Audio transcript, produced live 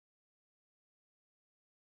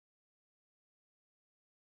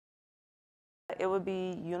It would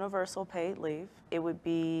be universal paid leave. It would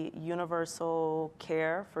be universal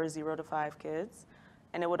care for 0 to 5 kids.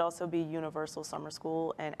 And it would also be universal summer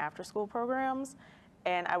school and after school programs.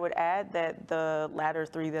 And I would add that the latter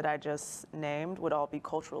 3 that I just named would all be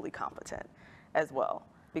culturally competent as well.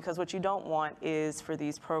 Because what you don't want is for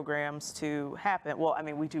these programs to happen. Well, I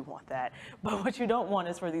mean, we do want that. But what you don't want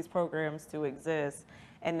is for these programs to exist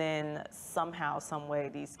and then somehow, some way,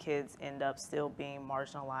 these kids end up still being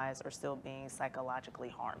marginalized or still being psychologically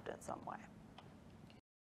harmed in some way.